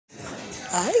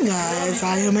Hi guys,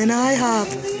 I am in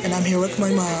IHOP and I'm here with my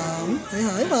mom. Say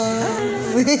hi,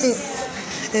 Mom.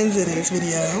 In today's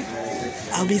video,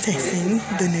 I'll be tasting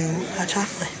the new hot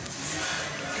chocolate.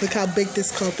 Look how big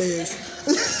this cup is.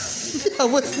 I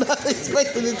was not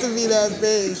expecting it to be that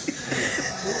big.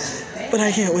 But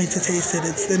I can't wait to taste it.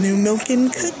 It's the new milk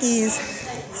and cookies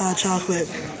hot chocolate.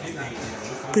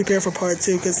 Prepare for part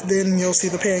 2 because then you'll see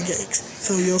the pancakes.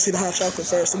 So you'll see the hot chocolate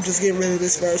first. I'm just getting rid of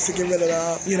this first to get rid of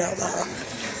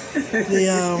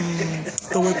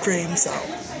the whipped cream. So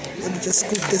let me just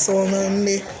scoop this on there.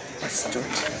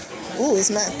 Ooh, it's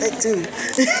not thick too.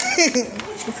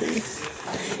 Okay.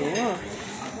 Sure.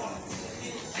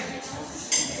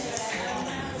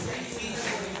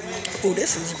 Oh,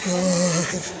 this is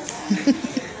good.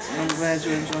 I'm glad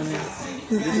you're enjoying it.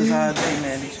 This is how I do,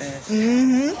 man.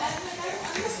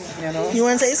 You know? You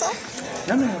want to taste some?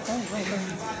 No. Go.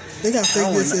 Look how thick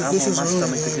this is. This is my really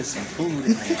stomach good. to get some food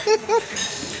in there.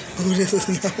 Ooh, this is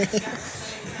yummy.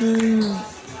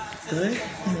 Good?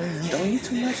 Don't eat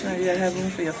too much now. You gotta have room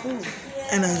for your food.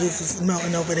 I know this is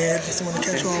melting over there. I just want to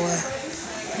catch all that.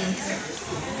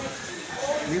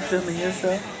 You feeling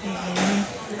yourself?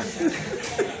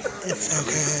 It's so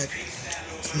good.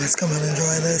 Let's come and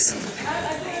enjoy this.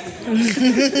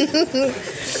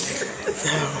 So,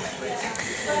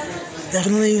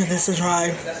 definitely give this a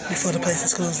try before the place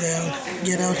is closed down.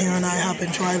 Get out here on IHOP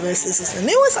and try this. This is the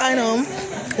newest item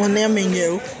on their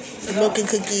menu. The milk and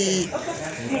cookie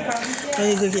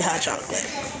hot chocolate.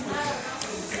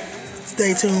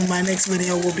 Stay tuned. My next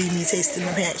video will be me tasting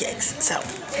the pancakes. So,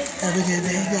 have a good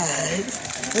day,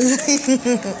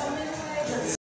 guys.